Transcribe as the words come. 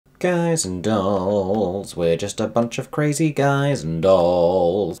Guys and dolls, we're just a bunch of crazy guys and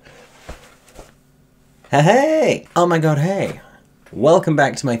dolls. Hey! Oh my god, hey! Welcome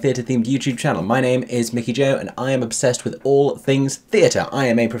back to my theatre-themed YouTube channel. My name is Mickey Jo, and I am obsessed with all things theatre. I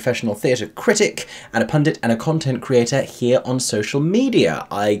am a professional theatre critic and a pundit and a content creator here on social media.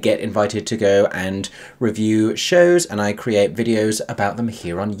 I get invited to go and review shows, and I create videos about them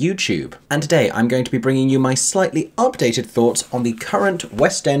here on YouTube. And today I'm going to be bringing you my slightly updated thoughts on the current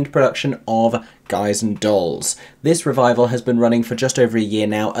West End production of Guys and Dolls. This revival has been running for just over a year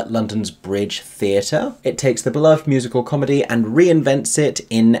now at London's Bridge Theatre. It takes the beloved musical comedy and reinvents it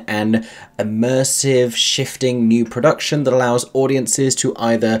in an immersive, shifting new production that allows audiences to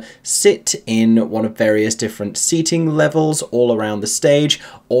either sit in one of various different seating levels all around the stage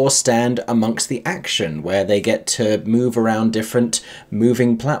or stand amongst the action, where they get to move around different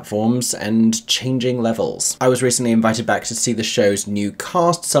moving platforms and changing levels. I was recently invited back to see the show's new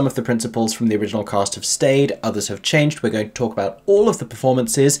cast. Some of the principals from the original cast have stayed, others have changed. We're going to talk about all of the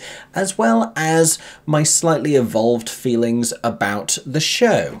performances, as well as my slightly evolved feelings about the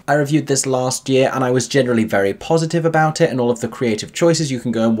show. I reviewed this last year and I was generally very positive about it and all of the creative choices. You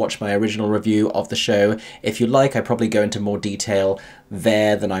can go and watch my original review of the show if you like. I probably go into more detail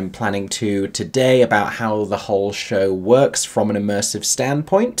there than I'm planning to today about how the whole show works from an immersive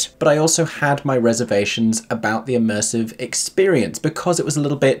standpoint. But I also had my reservations about the immersive experience because it was a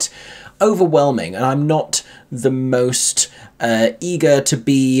little bit overwhelming, and I'm not the most eager to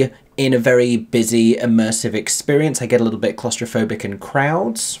be in a very busy, immersive experience. I get a little bit claustrophobic in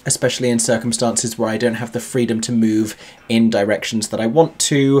crowds, especially in circumstances where I don't have the freedom to move in directions that I want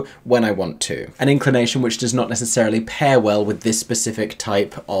to, when I want to. An inclination which does not necessarily pair well with this specific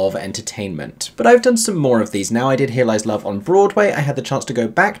type of entertainment. But I've done some more of these now. I did Here Lies Love on Broadway. I had the chance to go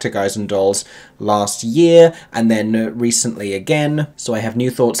back to Guys and Dolls last year, and then recently again. So I have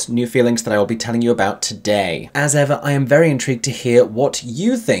new thoughts, new feelings that I will be telling you about today. As ever, I am very intrigued to hear what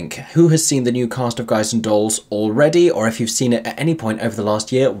you think. Who has seen the new cast of Guys and Dolls already, or if you've seen it at any point over the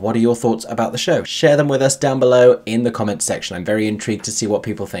last year, what are your thoughts about the show? Share them with us down below in the comments section. I'm very intrigued to see what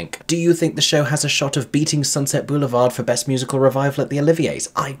people think. Do you think the show has a shot of beating Sunset Boulevard for Best Musical Revival at the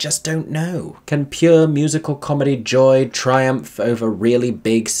Oliviers? I just don't know. Can pure musical comedy joy triumph over really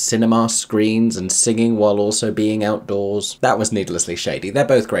big cinema screens and singing while also being outdoors? That was needlessly shady. They're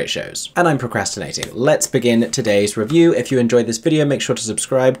both great shows. And I'm procrastinating. Let's begin today's review. If you enjoyed this video, make sure to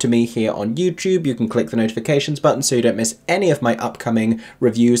subscribe to me here on YouTube. You can click the notifications button so you don't miss any of my upcoming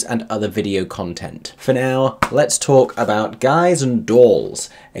reviews and other video content. For now, let's talk about Guys and Dolls,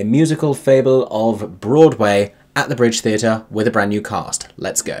 a musical fable of Broadway at the Bridge Theatre with a brand new cast.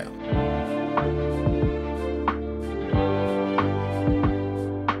 Let's go.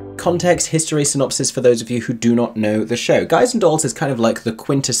 Context, history, synopsis for those of you who do not know the show. Guys and Dolls is kind of like the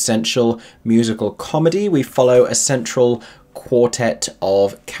quintessential musical comedy. We follow a central quartet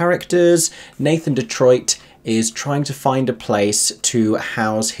of characters. Nathan Detroit is trying to find a place to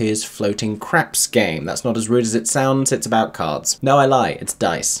house his floating craps game. That's not as rude as it sounds, it's about cards. No, I lie, it's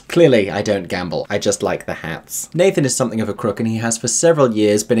dice. Clearly, I don't gamble, I just like the hats. Nathan is something of a crook, and he has for several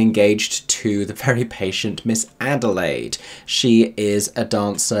years been engaged to the very patient Miss Adelaide. She is a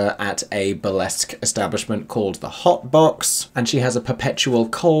dancer at a burlesque establishment called the Hot Box, and she has a perpetual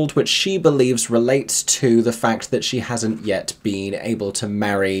cold which she believes relates to the fact that she hasn't yet been able to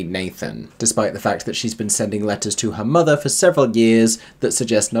marry Nathan, despite the fact that she's been sending letters to her mother for several years that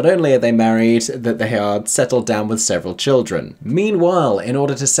suggest not only are they married, that they are settled down with several children. Meanwhile, in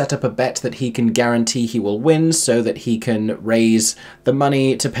order to set up a bet that he can guarantee he will win so that he can raise the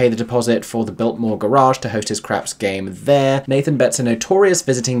money to pay the deposit for the Biltmore Garage to host his craps game there, Nathan bets a notorious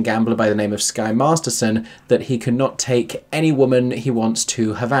visiting gambler by the name of Sky Masterson that he cannot take any woman he wants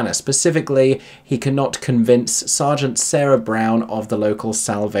to Havana. Specifically, he cannot convince Sergeant Sarah Brown of the local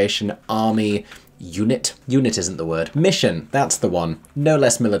Salvation Army unit? Unit isn't the word. Mission, that's the one. No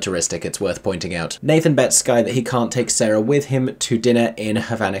less militaristic, it's worth pointing out. Nathan bets Sky that he can't take Sarah with him to dinner in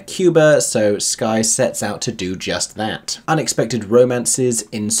Havana, Cuba, so Sky sets out to do just that. Unexpected romances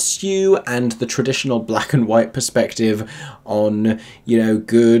ensue, and the traditional black and white perspective on, you know,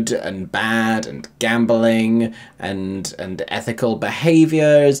 good and bad and gambling and ethical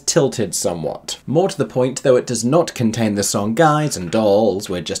behaviour is tilted somewhat. More to the point, though, it does not contain the song Guys and Dolls,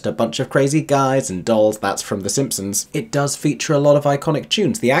 we're just a bunch of crazy guys and Dolls, that's from The Simpsons. It does feature a lot of iconic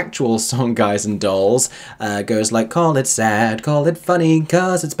tunes. The actual song Guys and Dolls goes like, call it sad, call it funny,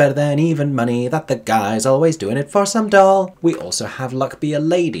 cause it's better than even money, that the guy's always doing it for some doll. We also have Luck Be a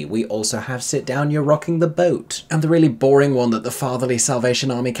Lady. We also have Sit Down, You're Rocking the Boat. And the really boring one that the fatherly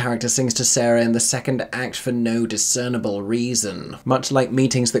Salvation Army character sings to Sarah in the second act for no discernible reason. Much like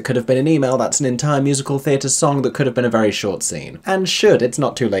Meetings That Could Have Been an Email, that's an entire musical theatre song that could have been a very short scene. And should, it's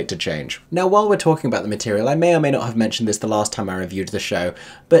not too late to change. Now, while we're talking about the material, I may or may not have mentioned this the last time I reviewed the show,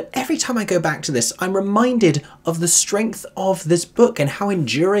 but every time I go back to this, I'm reminded of the strength of this book and how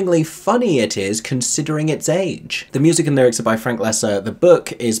enduringly funny it is considering its age. The music and lyrics are by Frank Lesser, the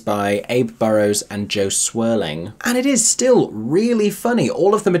book is by Abe Burrows and Joe Swirling, and it is still really funny.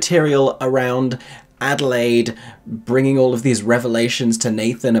 All of the material around Adelaide bringing all of these revelations to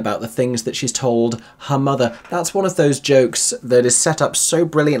Nathan about the things that she's told her mother. That's one of those jokes that is set up so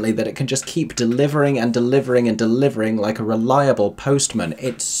brilliantly that it can just keep delivering and delivering and delivering like a reliable postman.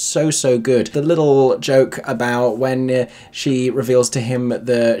 It's so good. The little joke about when she reveals to him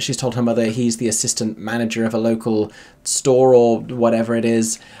that she's told her mother he's the assistant manager of a local store or whatever it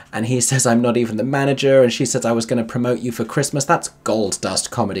is, and he says, I'm not even the manager, and she says, I was going to promote you for Christmas. That's gold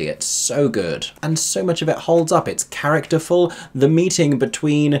dust comedy. It's so good. And so much of it holds up. It's characterful. The meeting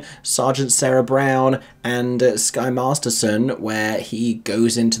between Sergeant Sarah Brown and Sky Masterson, where he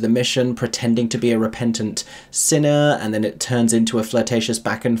goes into the mission pretending to be a repentant sinner, and then it turns into a flirtatious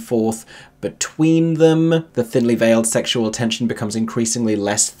back and forth between them. The thinly veiled sexual tension becomes increasingly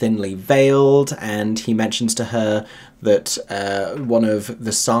less thinly veiled, and he mentions to her that one of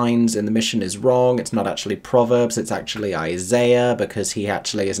the signs in the mission is wrong. It's not actually Proverbs, it's actually Isaiah, because he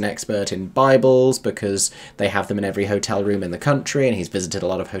actually is an expert in Bibles, because they have them in every hotel room in the country, and he's visited a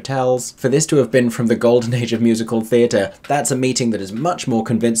lot of hotels. For this to have been from the golden age of musical theatre, that's a meeting that is much more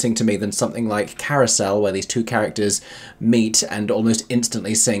convincing to me than something like Carousel, where these two characters meet and almost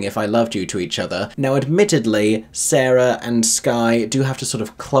instantly sing If I Loved You to each other. Now, admittedly, Sarah and Sky do have to sort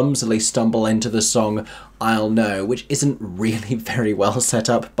of clumsily stumble into the song I'll Know, which isn't really very well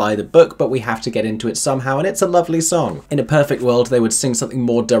set up by the book, but we have to get into it somehow, and it's a lovely song. In a perfect world, they would sing something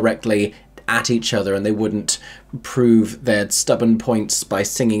more directly at each other, and they wouldn't prove their stubborn points by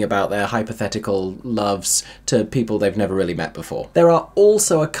singing about their hypothetical loves to people they've never really met before. There are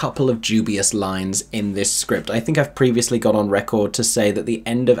also a couple of dubious lines in this script. I think I've previously gone on record to say that the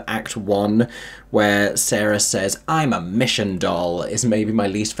end of Act 1, where Sarah says, I'm a mission doll, is maybe my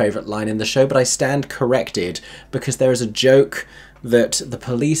least favourite line in the show, but I stand corrected because there is a joke that the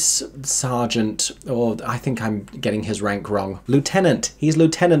police sergeant, or I think I'm getting his rank wrong, lieutenant, he's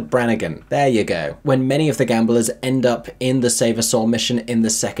Lieutenant Brannigan, there you go. When many of the gamblers end up in the Save a Soul mission in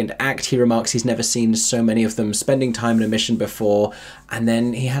the second act, he remarks he's never seen so many of them spending time in a mission before, and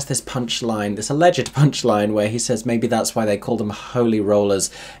then he has this punchline, this alleged punchline, where he says maybe that's why they call them holy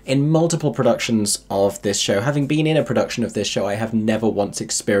rollers. In multiple productions of this show, having been in a production of this show, I have never once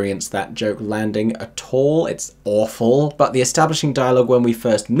experienced that joke landing at all. It's awful. But the establishing dialogue when we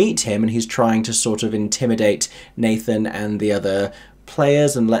first meet him, and he's trying to sort of intimidate Nathan and the other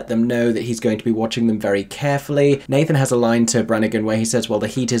players and let them know that he's going to be watching them very carefully. Nathan has a line to Brannigan where he says, well, the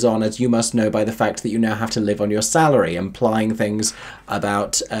heat is on, as you must know by the fact that you now have to live on your salary, implying things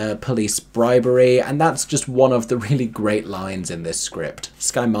about police bribery, and that's just one of the really great lines in this script.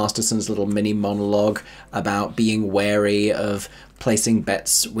 Sky Masterson's little mini monologue about being wary of placing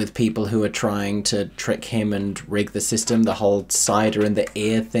bets with people who are trying to trick him and rig the system, the whole cider in the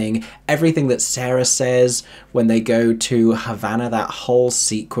ear thing, everything that Sarah says when they go to Havana, that whole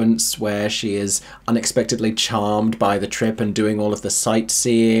sequence where she is unexpectedly charmed by the trip and doing all of the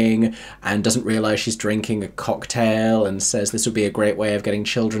sightseeing and doesn't realize she's drinking a cocktail and says this would be a great way of getting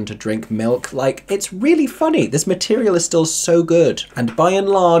children to drink milk. Like, it's really funny. This material is still so good. And by and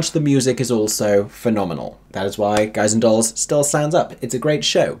large, the music is also phenomenal. That is why Guys and Dolls still stands up. It's a great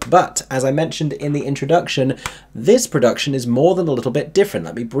show. But, as I mentioned in the introduction, this production is more than a little bit different.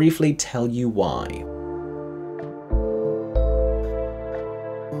 Let me briefly tell you why.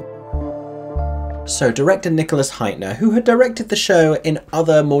 So director Nicholas Heitner, who had directed the show in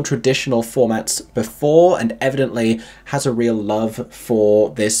other more traditional formats before and evidently has a real love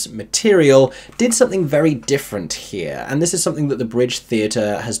for this material, did something very different here. And this is something that the Bridge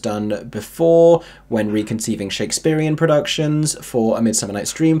Theatre has done before when reconceiving Shakespearean productions, for A Midsummer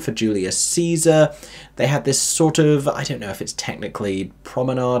Night's Dream, for Julius Caesar. They had this sort of, I don't know if it's technically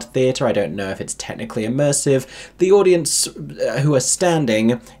promenade theatre, I don't know if it's technically immersive. The audience who are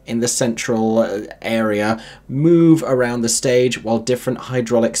standing in the central area move around the stage while different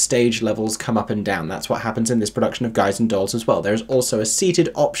hydraulic stage levels come up and down. That's what happens in this production of Guys and Dolls as well. There's also a seated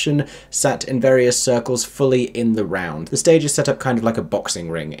option sat in various circles fully in the round. The stage is set up kind of like a boxing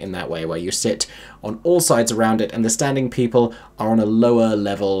ring in that way, where you sit on all sides around it and the standing people are on a lower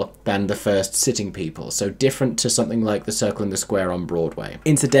level than the first sitting people, so different to something like the circle and the square on Broadway.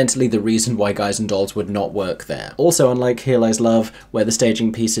 Incidentally, the reason why Guys and Dolls would not work there. Also, unlike Here Lies Love, where the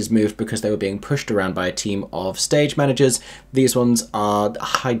staging pieces moved because they were being pushed around by a team of stage managers, these ones are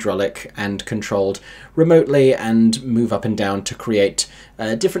hydraulic and controlled remotely and move up and down to create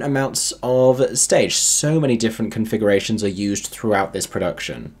different amounts of stage. So many different configurations are used throughout this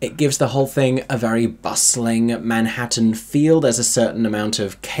production. It gives the whole thing a very bustling Manhattan feel. There's a certain amount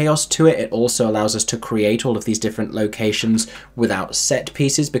of chaos to it. It also allows us to create all of these different locations without set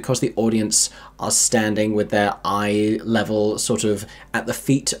pieces, because the audience are standing with their eye level sort of at the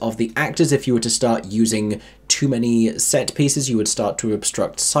feet of the actors. If you were to start using too many set pieces, you would start to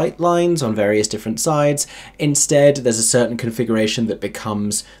obstruct sight lines on various different sides. Instead, there's a certain configuration that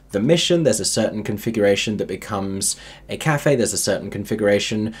becomes the mission, there's a certain configuration that becomes a cafe, there's a certain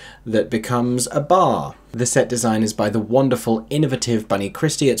configuration that becomes a bar. The set design is by the wonderful, innovative Bunny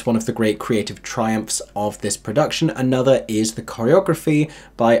Christie. It's one of the great creative triumphs of this production. Another is the choreography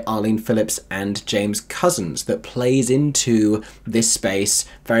by Arlene Phillips and James Cousins that plays into this space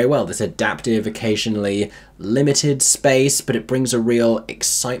very well. This adaptive, occasionally limited space, but it brings a real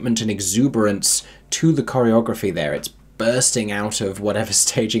excitement and exuberance to the choreography there. It's bursting out of whatever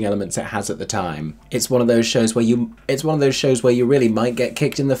staging elements it has at the time. It's one of those shows where you really might get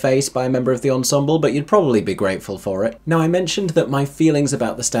kicked in the face by a member of the ensemble, but you'd probably be grateful for it. Now, I mentioned that my feelings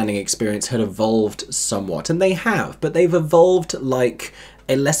about the standing experience had evolved somewhat, and they have, but they've evolved like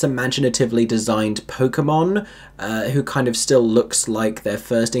a less imaginatively designed Pokemon, who kind of still looks like their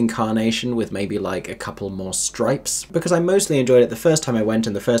first incarnation with maybe like a couple more stripes. Because I mostly enjoyed it the first time I went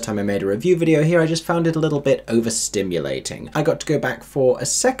and the first time I made a review video here, I just found it a little bit overstimulating. I got to go back for a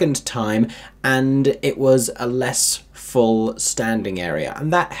second time and it was a less full standing area,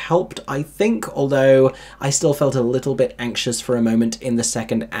 and that helped, I think, although I still felt a little bit anxious for a moment in the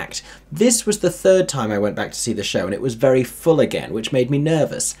second act. This was the third time I went back to see the show and it was very full again, which made me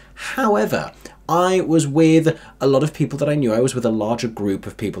nervous. However, I was with a lot of people that I knew. I was with a larger group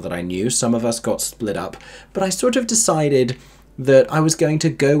of people that I knew. Some of us got split up, but I sort of decided that I was going to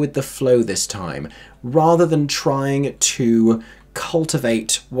go with the flow this time, rather than trying to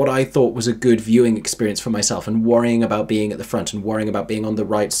cultivate what I thought was a good viewing experience for myself and worrying about being at the front and worrying about being on the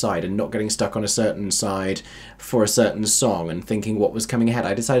right side and not getting stuck on a certain side for a certain song and thinking what was coming ahead.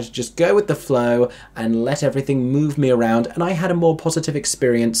 I decided to just go with the flow and let everything move me around, and I had a more positive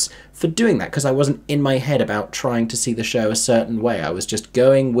experience for doing that because I wasn't in my head about trying to see the show a certain way. I was just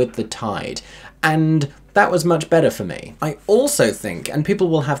going with the tide, and that was much better for me. I also think, and people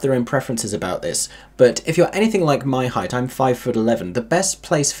will have their own preferences about this, but if you're anything like my height, I'm 5'11", the best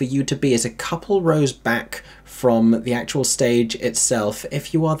place for you to be is a couple rows back from the actual stage itself.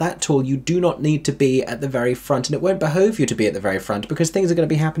 If you are that tall, you do not need to be at the very front, and it won't behove you to be at the very front because things are going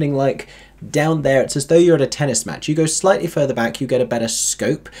to be happening like down there. It's as though you're at a tennis match. You go slightly further back, you get a better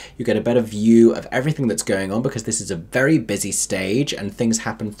scope, you get a better view of everything that's going on, because this is a very busy stage and things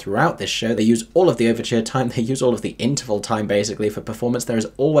happen throughout this show. They use all of the overture time, they use all of the interval time basically for performance. There is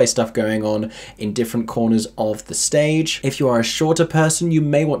always stuff going on in different corners of the stage. If you are a shorter person, you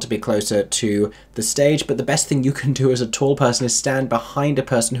may want to be closer to the stage, but the best thing you can do as a tall person is stand behind a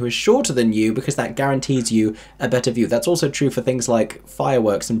person who is shorter than you, because that guarantees you a better view. That's also true for things like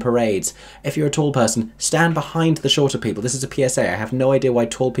fireworks and parades. If you're a tall person, stand behind the shorter people. This is a PSA. I have no idea why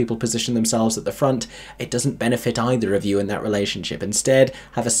tall people position themselves at the front. It doesn't benefit either of you in that relationship. Instead,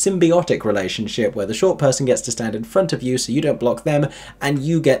 have a symbiotic relationship where the short person gets to stand in front of you so you don't block them, and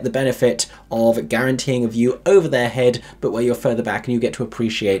you get the benefit of guaranteeing a view over their head, but where you're further back and you get to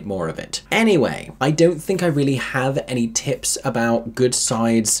appreciate more of it. Anyway, I don't think I really have any tips about good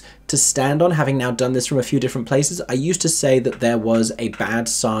sides to stand on, having now done this from a few different places. I used to say that there was a bad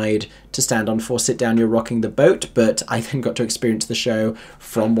side to stand on for Sit Down, You're Rocking the Boat, but I then got to experience the show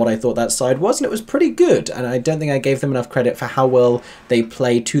from what I thought that side was, and it was pretty good, and I don't think I gave them enough credit for how well they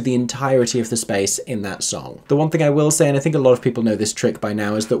play to the entirety of the space in that song. The one thing I will say, and I think a lot of people know this trick by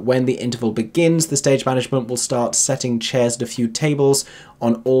now, is that when the interval begins, the stage management will start setting chairs at a few tables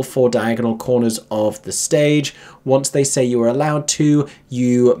on all four diagonal corners of the stage. Once they say you are allowed to,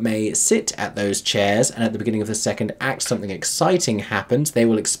 you may they sit at those chairs, and at the beginning of the second act something exciting happens. They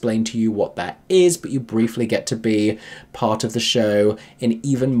will explain to you what that is, but you briefly get to be part of the show in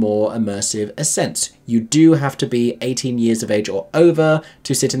even more immersive a sense. You do have to be 18 years of age or over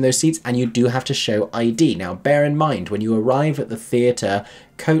to sit in those seats, and you do have to show ID. Now bear in mind, when you arrive at the theatre,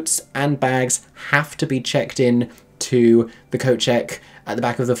 coats and bags have to be checked in to the coat check at the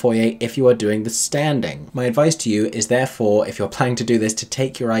back of the foyer if you are doing the standing. My advice to you is therefore, if you're planning to do this, to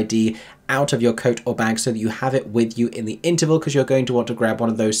take your ID out of your coat or bag so that you have it with you in the interval, because you're going to want to grab one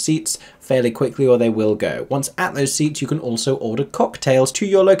of those seats fairly quickly or they will go. Once at those seats, you can also order cocktails to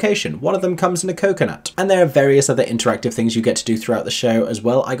your location. One of them comes in a coconut. And there are various other interactive things you get to do throughout the show as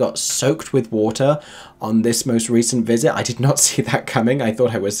well. I got soaked with water on this most recent visit. I did not see that coming. I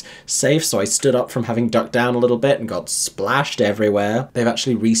thought I was safe, so I stood up from having ducked down a little bit and got splashed everywhere. They've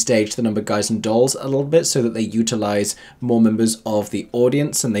actually restaged the number Guys and Dolls a little bit so that they utilize more members of the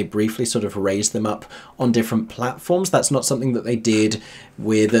audience, and they briefly sort of raise them up on different platforms. That's not something that they did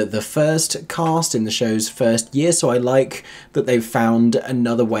with the first cast in the show's first year, so I like that they've found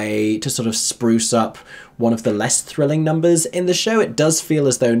another way to sort of spruce up one of the less thrilling numbers in the show. It does feel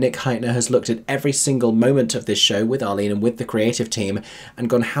as though Nick Heitner has looked at every single moment of this show with Arlene and with the creative team and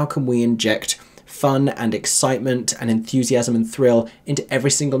gone, how can we inject fun and excitement and enthusiasm and thrill into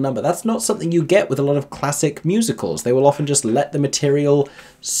every single number? That's not something you get with a lot of classic musicals. They will often just let the material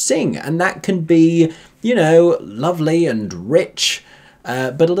sing, and that can be, you know, lovely and rich,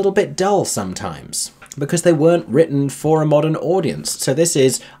 but a little bit dull sometimes, because they weren't written for a modern audience. So this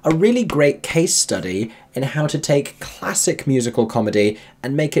is a really great case study in how to take classic musical comedy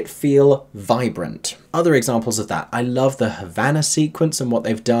and make it feel vibrant. Other examples of that, I love the Havana sequence and what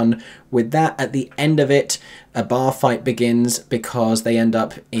they've done with that. At the end of it, a bar fight begins because they end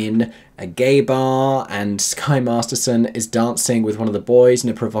up in a gay bar and Sky Masterson is dancing with one of the boys in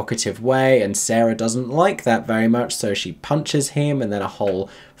a provocative way, and Sarah doesn't like that very much, so she punches him and then a whole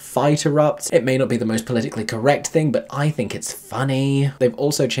fight erupts. It may not be the most politically correct thing, but I think it's funny. They've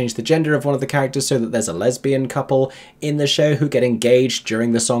also changed the gender of one of the characters so that there's a lesbian couple in the show who get engaged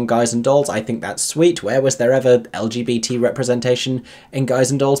during the song Guys and Dolls. I think that's sweet. Where was there ever LGBT representation in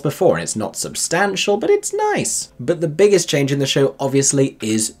Guys and Dolls before? And it's not substantial, but it's nice. But the biggest change in the show, obviously,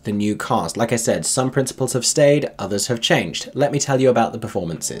 is the new cast. Like I said, some principles have stayed, others have changed. Let me tell you about the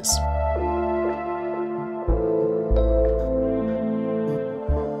performances.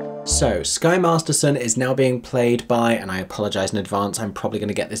 So, Sky Masterson is now being played by, and I apologise in advance, I'm probably going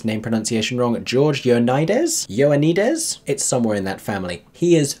to get this name pronunciation wrong, George Ioannides? Ioannides? It's somewhere in that family.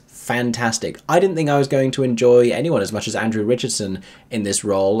 He is fantastic. I didn't think I was going to enjoy anyone as much as Andrew Richardson in this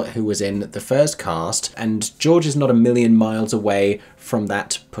role, who was in the first cast, and George is not a million miles away from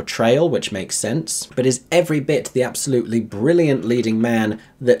that portrayal, which makes sense, but is every bit the absolutely brilliant leading man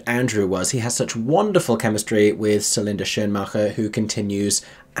that Andrew was. He has such wonderful chemistry with Celinde Schoenmaker, who continues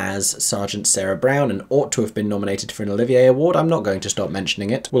as Sergeant Sarah Brown and ought to have been nominated for an Olivier Award. I'm not going to stop mentioning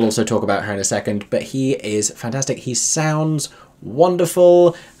it. We'll also talk about her in a second, but he is fantastic. He sounds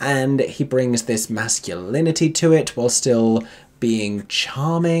wonderful and he brings this masculinity to it while still being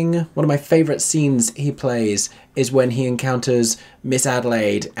charming. One of my favourite scenes he plays is when he encounters Miss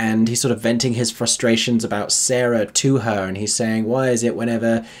Adelaide and he's sort of venting his frustrations about Sarah to her, and he's saying, why is it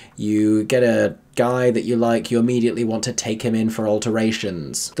whenever you get a guy that you like, you immediately want to take him in for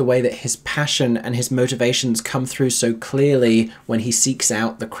alterations? The way that his passion and his motivations come through so clearly when he seeks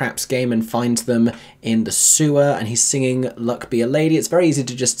out the craps game and finds them in the sewer and he's singing Luck Be a Lady. It's very easy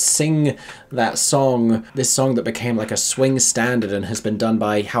to just sing that song, this song that became like a swing standard and has been done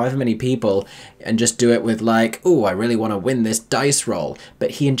by however many people, and just do it with like, oh, I really want to win this dice roll.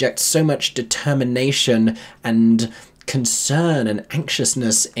 But he injects so much determination and concern and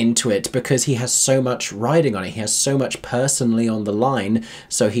anxiousness into it because he has so much riding on it. He has so much personally on the line,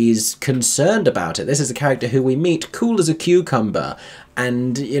 so he's concerned about it. This is a character who we meet cool as a cucumber,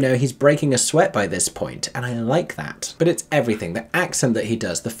 and, you know, he's breaking a sweat by this point, and I like that. But it's everything. The accent that he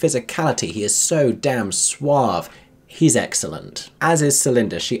does, the physicality, he is so damn suave. He's excellent. As is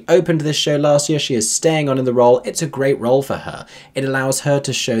Celinde. She opened this show last year. She is staying on in the role. It's a great role for her. It allows her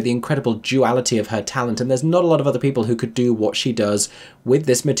to show the incredible duality of her talent, and there's not a lot of other people who could do what she does with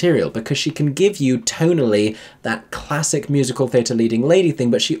this material, because she can give you tonally that classic musical theatre leading lady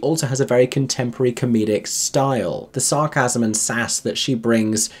thing, but she also has a very contemporary comedic style. The sarcasm and sass that she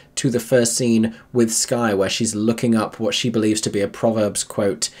brings to the first scene with Sky, where she's looking up what she believes to be a Proverbs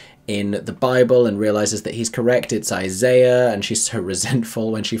quote in the Bible and realizes that he's correct. It's Isaiah, and she's so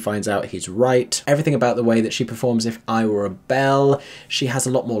resentful when she finds out he's right. Everything about the way that she performs If I Were a Belle, she has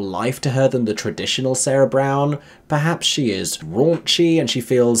a lot more life to her than the traditional Sarah Brown. Perhaps she is raunchy and she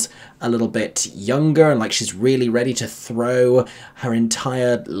feels a little bit younger and like she's really ready to throw her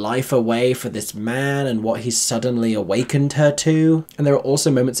entire life away for this man and what he's suddenly awakened her to. And there are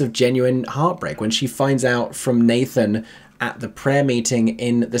also moments of genuine heartbreak when she finds out from Nathan at the prayer meeting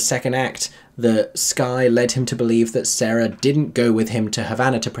in the second act that Skye led him to believe that Sarah didn't go with him to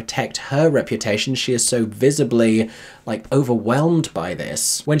Havana to protect her reputation. She is so visibly, like, overwhelmed by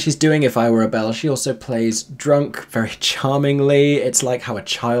this. When she's doing If I Were a Belle, she also plays drunk very charmingly. It's like how a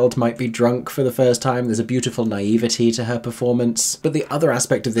child might be drunk for the first time. There's a beautiful naivety to her performance. But the other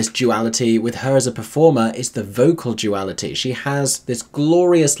aspect of this duality with her as a performer is the vocal duality. She has this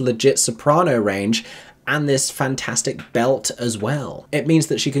glorious, legit soprano range and this fantastic belt as well. It means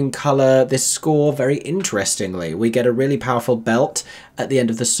that she can colour this score very interestingly. We get a really powerful belt at the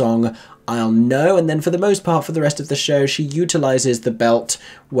end of the song I'll Know, and then for the most part for the rest of the show she utilises the belt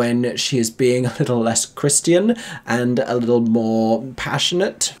when she is being a little less Christian and a little more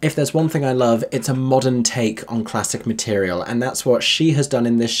passionate. If there's one thing I love, it's a modern take on classic material, and that's what she has done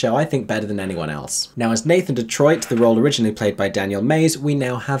in this show, I think, better than anyone else. Now, as Nathan Detroit, the role originally played by Daniel Mays, we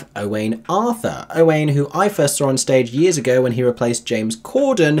now have Owain Arthur. Owain, who I first saw on stage years ago when he replaced James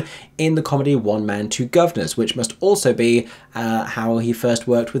Corden in the comedy One Man, Two Guvnors, which must also be how he first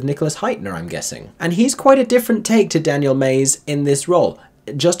worked with Nicholas Heitner, I'm guessing. And he's quite a different take to Daniel Mays in this role.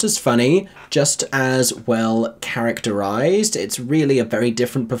 Just as funny, just as well characterized. It's really a very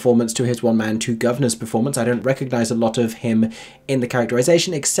different performance to his One Man, Two Guvnors performance. I don't recognize a lot of him in the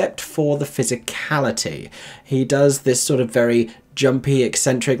characterization except for the physicality. He does this sort of very jumpy,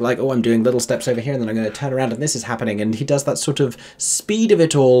 eccentric, like, oh, I'm doing little steps over here and then I'm going to turn around and this is happening, and he does that sort of speed of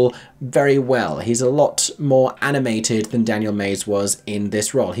it all very well. He's a lot more animated than Daniel Mays was in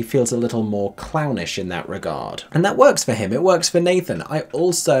this role. He feels a little more clownish in that regard. And that works for him, it works for Nathan.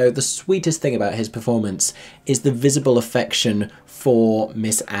 The sweetest thing about his performance is the visible affection for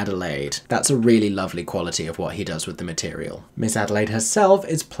Miss Adelaide. That's a really lovely quality of what he does with the material. Miss Adelaide herself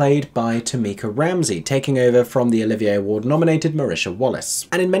is played by Timmika Ramsay, taking over from the Olivier Award nominated Marisha Wallace.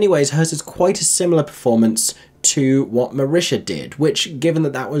 And in many ways hers is quite a similar performance to what Marisha did, which, given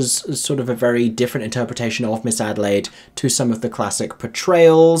that that was sort of a very different interpretation of Miss Adelaide to some of the classic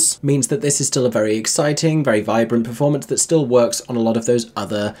portrayals, means that this is still a very exciting, very vibrant performance that still works on a lot of those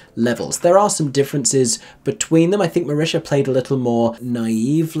other levels. There are some differences between them. I think Marisha played a little more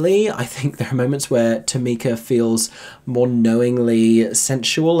naively. I think there are moments where Timmika feels more knowingly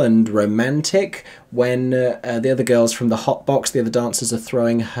sensual and romantic when the other girls from the hot box, the other dancers, are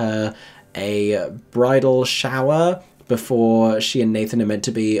throwing her a bridal shower before she and Nathan are meant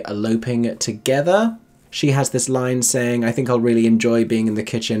to be eloping together. She has this line saying, I think I'll really enjoy being in the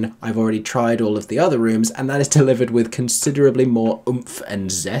kitchen. I've already tried all of the other rooms, and that is delivered with considerably more oomph and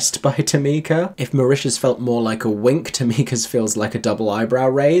zest by Timmika. If Marisha's felt more like a wink, Timmika's feels like a double eyebrow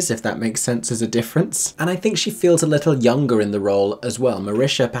raise, if that makes sense as a difference. And I think she feels a little younger in the role as well.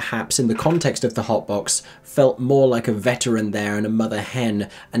 Marisha, perhaps in the context of the hotbox, felt more like a veteran there and a mother hen,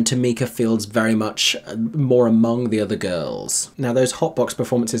 and Timmika feels very much more among the other girls. Now, those hotbox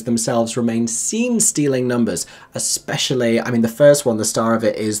performances themselves remain scene-stealing numbers, especially, I mean, the first one, the star of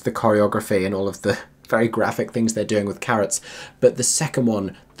it is the choreography and all of the very graphic things they're doing with carrots, but the second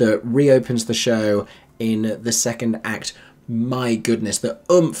one that reopens the show in the second act, my goodness, the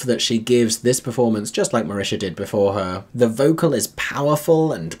oomph that she gives this performance, just like Marisha did before her. The vocal is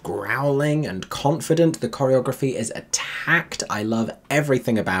powerful and growling and confident. The choreography is attacked. I love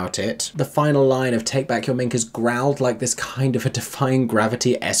everything about it. The final line of Take Back Your Mink is growled like this kind of a defying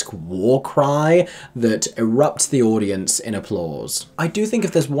gravity-esque war cry that erupts the audience in applause. I do think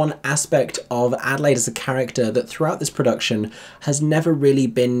if there's one aspect of Adelaide as a character that throughout this production has never really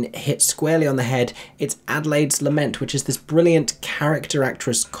been hit squarely on the head, it's Adelaide's Lament, which is this brilliant character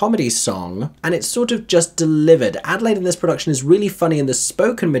actress comedy song, and it's sort of just delivered. Adelaide in this production is really funny in the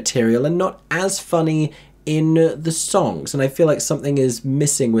spoken material and not as funny in the songs, and I feel like something is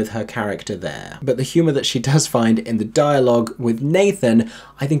missing with her character there. But the humour that she does find in the dialogue with Nathan,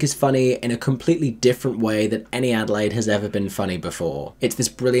 I think is funny in a completely different way that any Adelaide has ever been funny before. It's this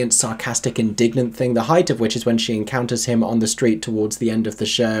brilliant, sarcastic, indignant thing, the height of which is when she encounters him on the street towards the end of the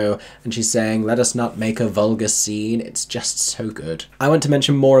show, and she's saying, let us not make a vulgar scene. It's just so good. I want to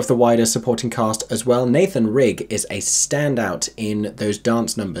mention more of the wider supporting cast as well. Nathan Rigg is a standout in those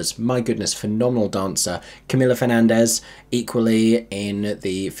dance numbers. My goodness, phenomenal dancer. Camila Fernandez equally in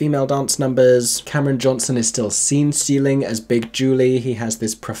the female dance numbers. Cameron Johnson is still scene stealing as Big Julie. He has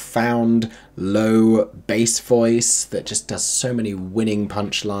this profound low bass voice that just does so many winning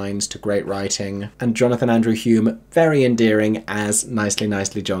punchlines to great writing. And Jonathan Andrew Hume, very endearing as Nicely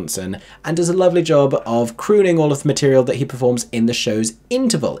Nicely Johnson, and does a lovely job of crooning all of the material that he performs in the show's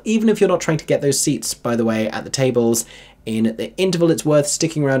interval. Even if you're not trying to get those seats, by the way, at the tables, in the interval it's worth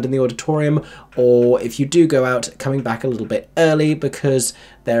sticking around in the auditorium, or if you do go out, coming back a little bit early, because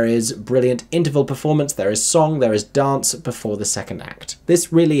there is brilliant interval performance, there is song, there is dance before the second act.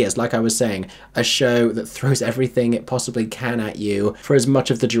 This really is, like I was saying, a show that throws everything it possibly can at you for as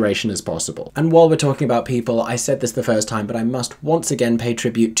much of the duration as possible. And while we're talking about people, I said this the first time, but I must once again pay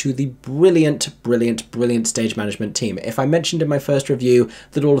tribute to the brilliant stage management team. If I mentioned in my first review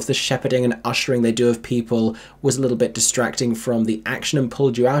that all of the shepherding and ushering they do of people was a little bit distracting from the action and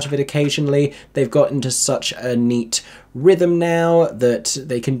pulled you out of it occasionally, they've got into such a neat rhythm now that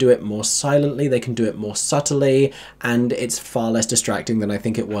they can do it more silently, they can do it more subtly, and it's far less distracting than I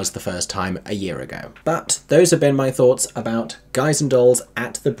think it was the first time a year ago. But those have been my thoughts about Guys and Dolls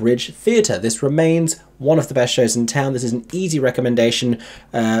at the Bridge Theatre. This remains one of the best shows in town. This is an easy recommendation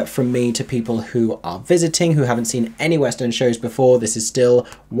from me to people who are visiting, who haven't seen any West End shows before. This is still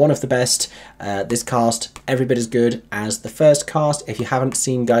one of the best. This cast, every bit as good as the first cast. If you haven't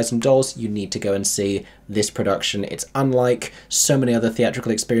seen Guys and Dolls, you need to go and see this production. It's unlike so many other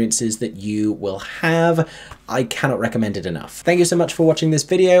theatrical experiences that you will have. I cannot recommend it enough. Thank you so much for watching this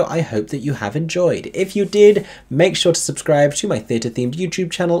video. I hope that you have enjoyed. If you did, make sure to subscribe to my theatre-themed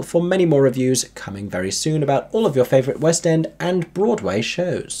YouTube channel for many more reviews coming very soon about all of your favourite West End and Broadway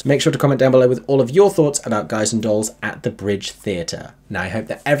shows. Make sure to comment down below with all of your thoughts about Guys and Dolls at the Bridge Theatre. Now I hope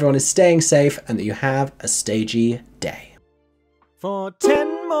that everyone is staying safe and that you have a stagey day. For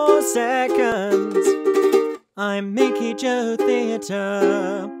 10 more seconds, I'm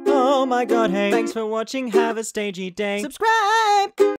MickeyJoTheatre. Oh my god, hey, thanks for watching, have a stagey day. Subscribe!